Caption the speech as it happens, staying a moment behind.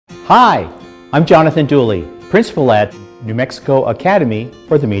Hi, I'm Jonathan Dooley, principal at New Mexico Academy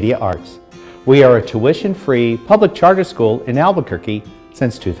for the Media Arts. We are a tuition-free public charter school in Albuquerque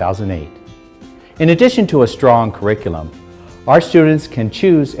since 2008. In addition to a strong curriculum, our students can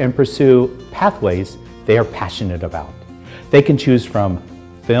choose and pursue pathways they are passionate about. They can choose from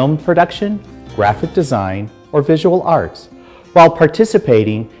film production, graphic design, or visual arts, while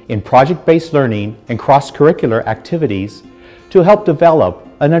participating in project-based learning and cross-curricular activities to help develop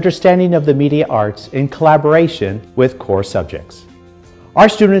an understanding of the media arts in collaboration with core subjects. Our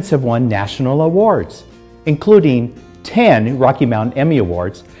students have won national awards, including 10 Rocky Mountain Emmy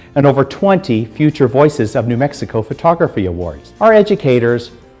Awards and over 20 Future Voices of New Mexico Photography Awards. Our educators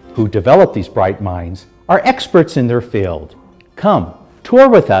who develop these bright minds are experts in their field. Come, tour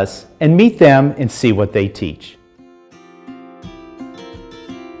with us and meet them and see what they teach.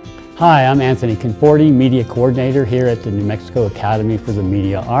 Hi, I'm Anthony Conforti, Media Coordinator here at the New Mexico Academy for the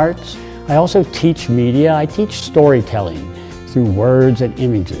Media Arts. I also teach media. I teach storytelling through words and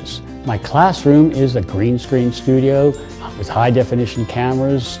images. My classroom is a green screen studio with high-definition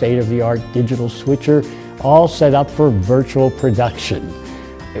cameras, state-of-the-art digital switcher, all set up for virtual production.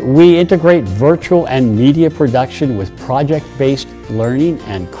 We integrate virtual and media production with project-based learning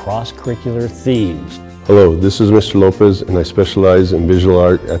and cross-curricular themes. Hello, this is Mr. Lopez and I specialize in visual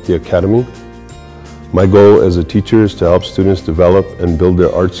art at the Academy. My goal as a teacher is to help students develop and build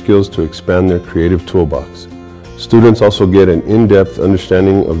their art skills to expand their creative toolbox. Students also get an in-depth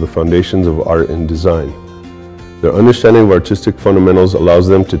understanding of the foundations of art and design. Their understanding of artistic fundamentals allows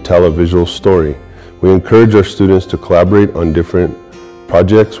them to tell a visual story. We encourage our students to collaborate on different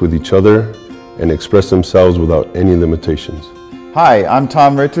projects with each other and express themselves without any limitations. Hi, I'm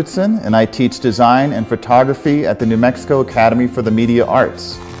Tom Richardson and I teach design and photography at the New Mexico Academy for the Media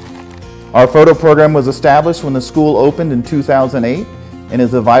Arts. Our photo program was established when the school opened in 2008 and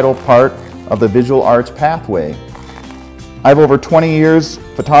is a vital part of the visual arts pathway. I have over 20 years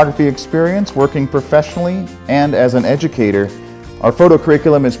photography experience working professionally and as an educator. Our photo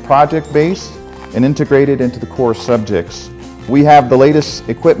curriculum is project-based and integrated into the core subjects. We have the latest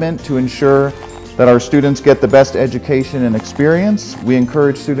equipment to ensure that our students get the best education and experience. We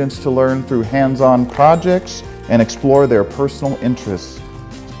encourage students to learn through hands-on projects and explore their personal interests.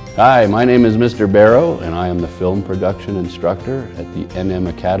 Hi, my name is Mr. Barrow and I am the film production instructor at the NM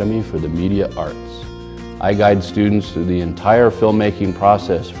Academy for the Media Arts. I guide students through the entire filmmaking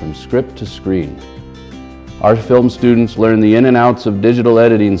process from script to screen. Our film students learn the in and outs of digital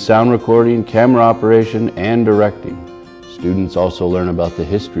editing, sound recording, camera operation, and directing. Students also learn about the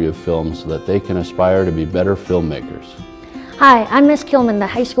history of film so that they can aspire to be better filmmakers. Hi, I'm Miss Kilman, the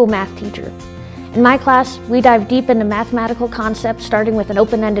high school math teacher. In my class, we dive deep into mathematical concepts starting with an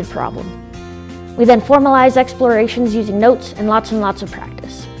open-ended problem. We then formalize explorations using notes and lots of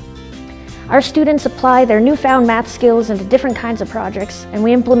practice. Our students apply their newfound math skills into different kinds of projects, and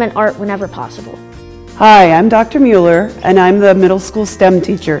we implement art whenever possible. Hi, I'm Dr. Mueller, and I'm the middle school STEM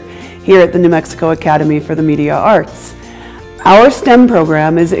teacher here at the New Mexico Academy for the Media Arts. Our STEM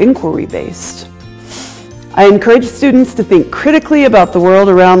program is inquiry-based. I encourage students to think critically about the world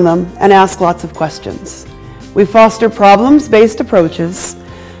around them and ask lots of questions. We foster problems-based approaches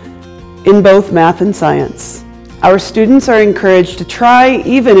in both math and science. Our students are encouraged to try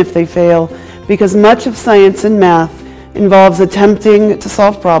even if they fail, because much of science and math involves attempting to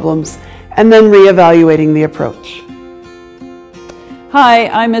solve problems and then re-evaluating the approach. Hi,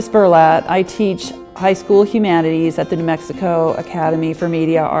 I'm Miss Burlatt. I teach high school humanities at the New Mexico Academy for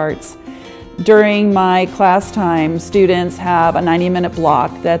Media Arts. During my class time, students have a 90-minute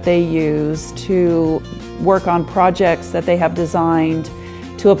block that they use to work on projects that they have designed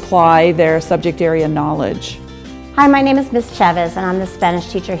to apply their subject area knowledge. Hi, my name is Miss Chavez and I'm the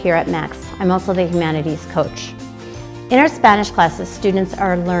Spanish teacher here at MEX. I'm also the humanities coach. In our Spanish classes, students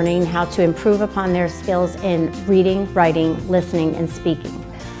are learning how to improve upon their skills in reading, writing, listening, and speaking.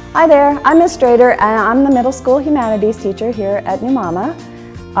 Hi there, I'm Ms. Strader and I'm the middle school humanities teacher here at New Mama.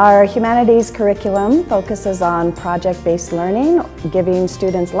 Our humanities curriculum focuses on project-based learning, giving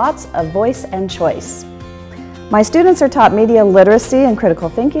students lots of voice and choice. My students are taught media literacy and critical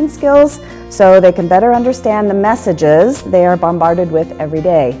thinking skills so they can better understand the messages they are bombarded with every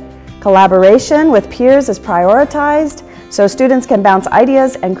day. Collaboration with peers is prioritized so students can bounce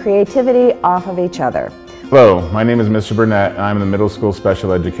ideas and creativity off of each other. Hello, my name is Mr. Burnett and I'm the middle school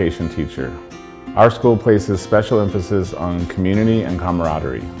special education teacher. Our school places special emphasis on community and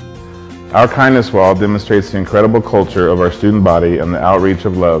camaraderie. Our kindness wall demonstrates the incredible culture of our student body and the outreach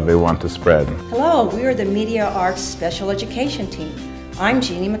of love they want to spread. Hello, we are the Media Arts Special Education Team. I'm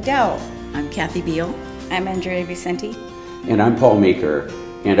Jeannie McDowell. I'm Kathy Beal. I'm Andrea Vicente. And I'm Paul Meeker.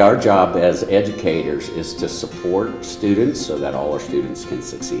 And our job as educators is to support students so that all our students can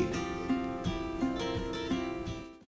succeed.